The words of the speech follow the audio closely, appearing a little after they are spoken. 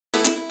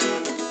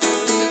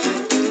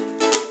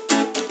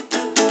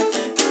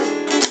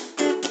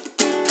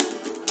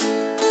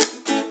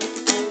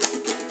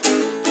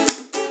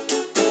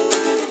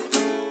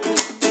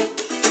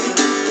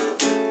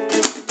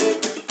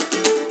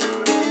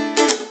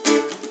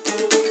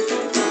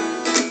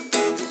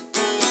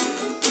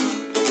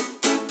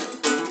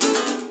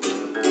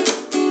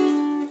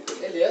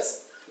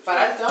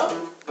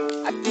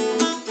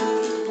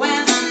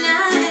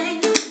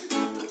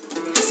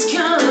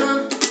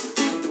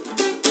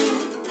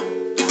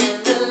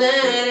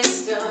that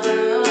it's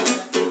gone,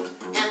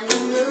 and the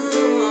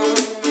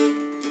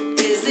moon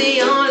is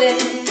the only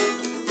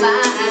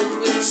light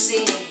we'll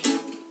see.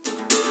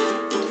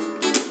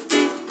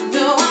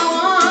 No,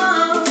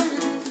 I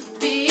won't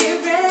be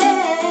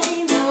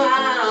afraid. No,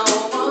 I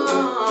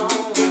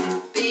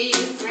won't be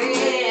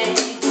afraid.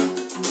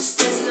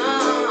 Just as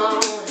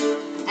long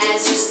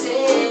as you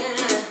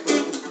stand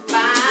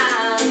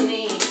by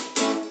me.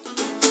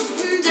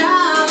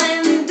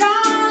 Darling,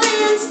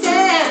 darling,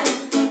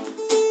 stand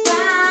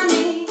by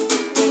me.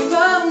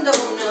 Oh, no,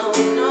 no,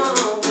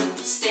 no.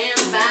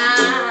 Stand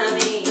by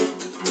me.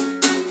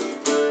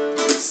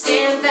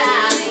 Stand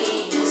by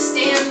me.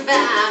 Stand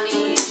by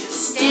me.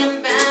 Just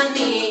stand by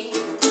me.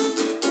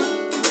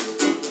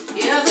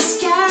 You're the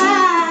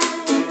sky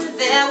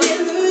that we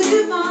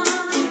look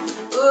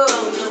upon.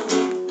 Oh, no.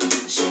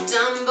 Should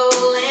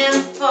tumble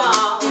and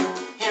fall,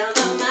 and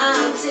the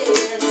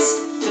mountains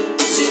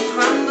should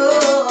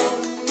crumble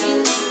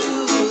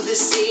into the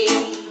sea.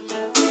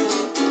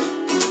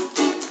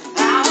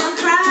 I wanna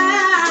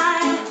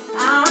cry,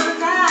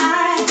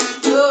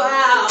 oh,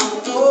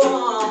 I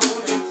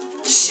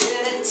won't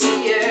shed a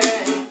tear,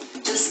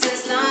 just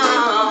as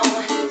long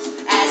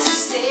as you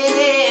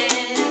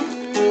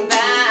stand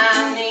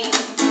by me.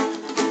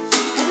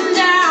 And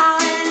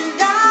darling,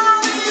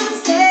 darling,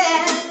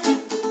 stand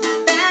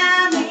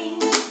by me.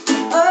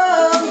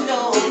 Oh,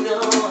 no,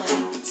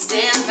 no,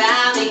 stand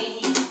by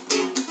me.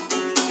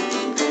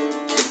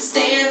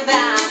 Stand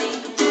by me.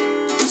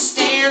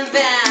 Stand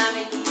by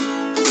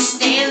me.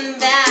 Stand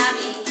by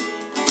me.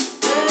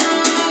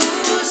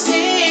 Oh,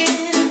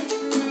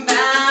 stand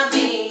by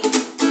me.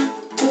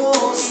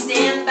 Oh,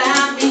 stand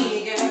by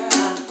me,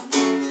 girl.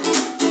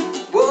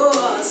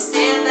 Oh,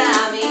 stand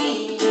by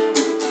me.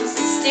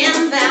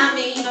 Stand by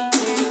me.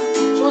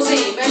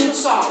 Joãozinho, mexe o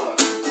solo.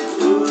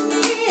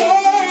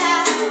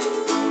 Yeah.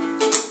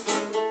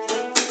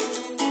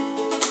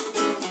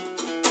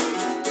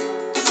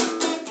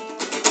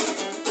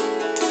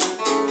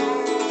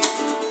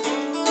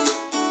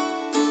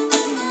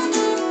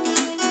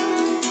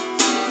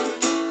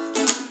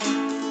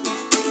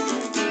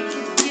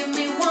 Give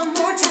me one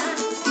more time.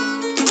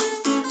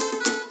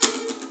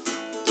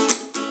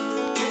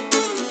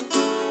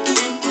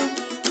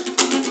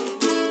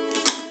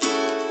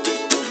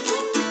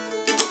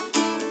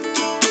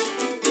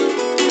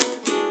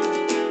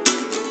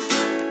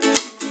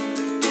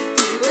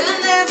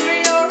 Whenever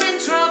you're in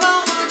trouble,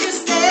 won't you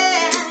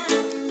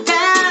stand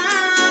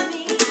by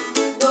me?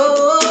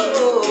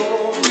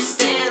 Oh,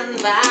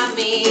 stand by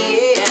me.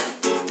 Yeah.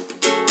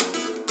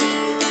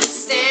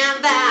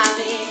 Stand by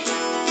me.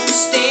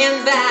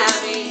 Stand by me.